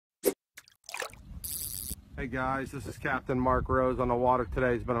Hey guys, this is Captain Mark Rose on the water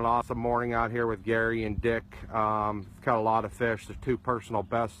today. It's been an awesome morning out here with Gary and Dick. Caught a lot of fish. The two personal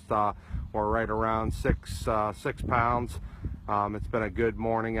bests were right around six pounds. It's been a good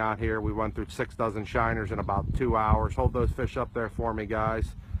morning out here. We went through 6 dozen shiners in about 2 hours. Hold those fish up there for me,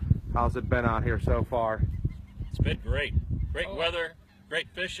 guys. How's it been out here so far? It's been great. Great weather, great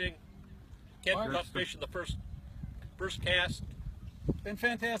fishing. Can't not fishing the first cast. Been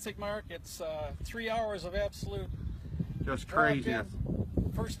fantastic, Mark. It's 3 hours of absolute Just craziness.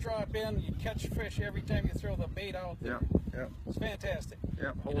 First drop in, you catch fish every time you throw the bait out there. Yep. It's fantastic.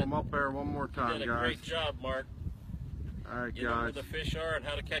 Yep. Hold them up there one more time, You did a guys. great job, Mark. All right, You know where guys. the fish are and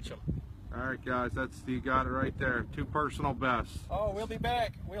how to catch them. All right, guys. You got it right there. Two personal bests. Oh, we'll be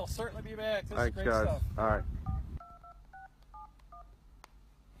back. We'll certainly be back. This Thanks, is great guys. stuff. All right.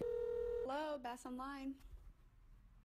 Hello, Bass Online.